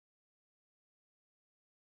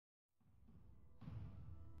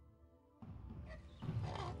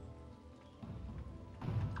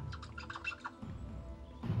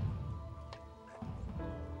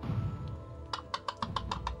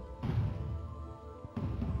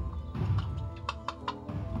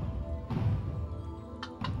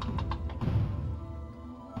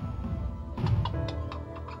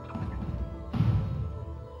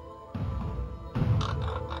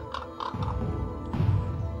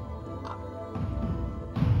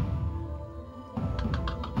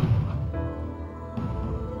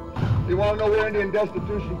You want to know where Indian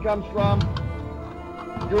destitution comes from?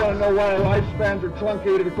 You want to know why our lifespans are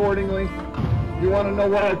truncated accordingly? You want to know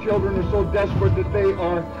why our children are so desperate that they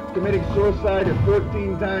are committing suicide at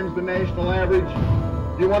 14 times the national average?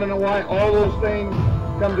 You want to know why all those things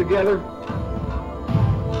come together?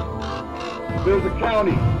 There's a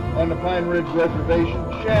county on the Pine Ridge Reservation,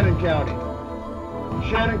 Shannon County.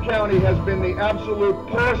 Shannon County has been the absolute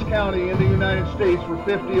poorest county in the United States for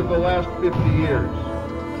 50 of the last 50 years.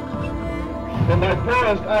 And by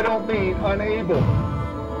poorest, I don't mean unable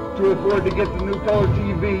to afford to get the new color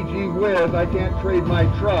TV, gee whiz, I can't trade my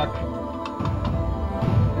truck.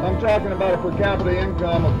 I'm talking about a per capita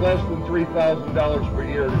income of less than $3,000 per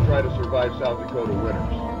year to try to survive South Dakota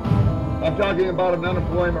winters. I'm talking about an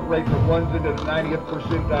unemployment rate that runs into the 90th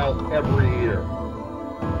percentile every year.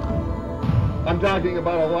 I'm talking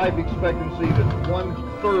about a life expectancy that's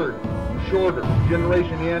 1/3 shorter,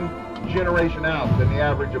 generation in, generation out, than the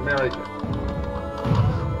average American.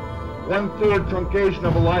 1/3 truncation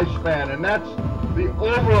of a lifespan, and that's the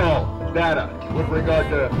overall data with regard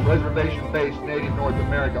to reservation-based Native North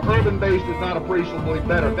America. Urban-based is not appreciably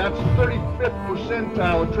better. That's 35th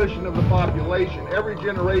percentile attrition of the population every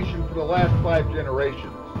generation for the last 5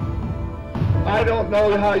 generations. I don't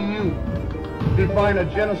know how you define a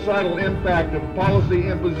genocidal impact of policy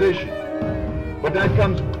imposition, but that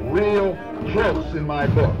comes real close in my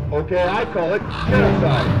book. Okay, I call it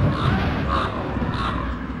genocide.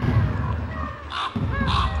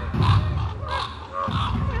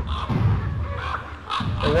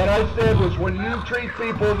 And what I said was, when you treat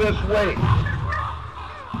people this way,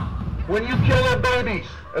 when you kill their babies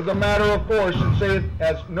as a matter of course and say it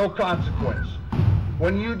has no consequence,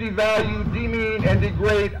 when you devalue, demean, and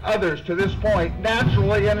degrade others to this point,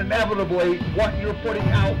 naturally and inevitably, what you're putting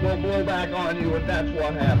out will blow back on you, and that's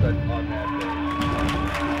what happened on that day.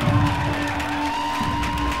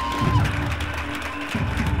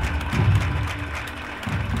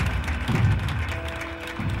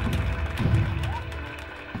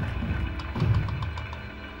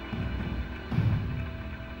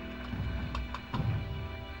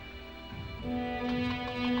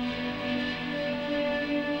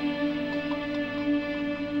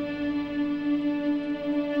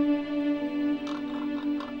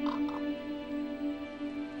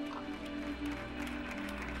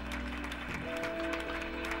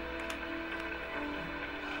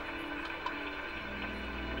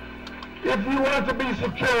 If you want to be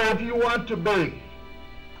secure, if you want to be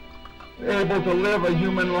able to live a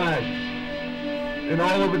human life in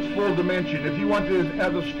all of its full dimension, if you want to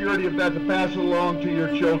have the security of that to pass it along to your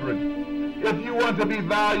children, if you want to be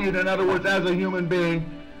valued, in other words, as a human being,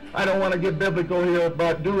 I don't want to get biblical here,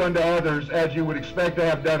 but do unto others as you would expect to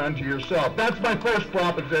have done unto yourself. That's my first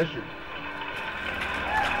proposition.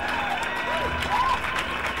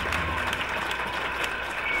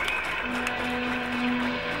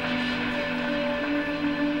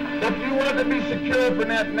 If you want to be secure from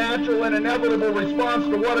that natural and inevitable response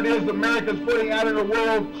to what it is America's putting out in the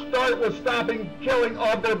world, start with stopping killing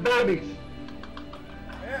of their babies.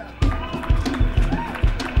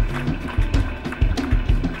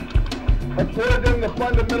 Afford them the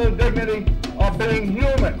fundamental dignity of being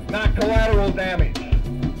human, not collateral damage.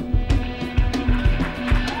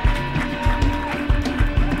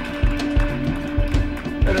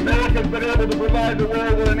 And America's been able to provide the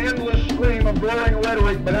world with an endless stream of glowing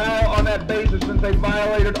rhetoric, but how on that basis, since they've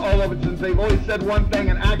violated all of it, since they've always said one thing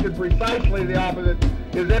and acted precisely the opposite,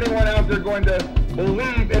 is anyone out there going to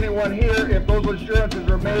believe anyone here if those assurances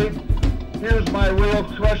are made? Here's my real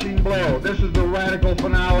crushing blow. This is the radical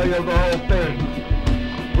finale of the whole thing.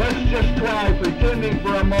 Let's just try pretending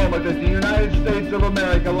for a moment that the United States of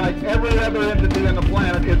America, like every other entity on the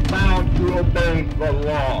planet, is bound to obey the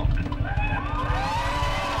law.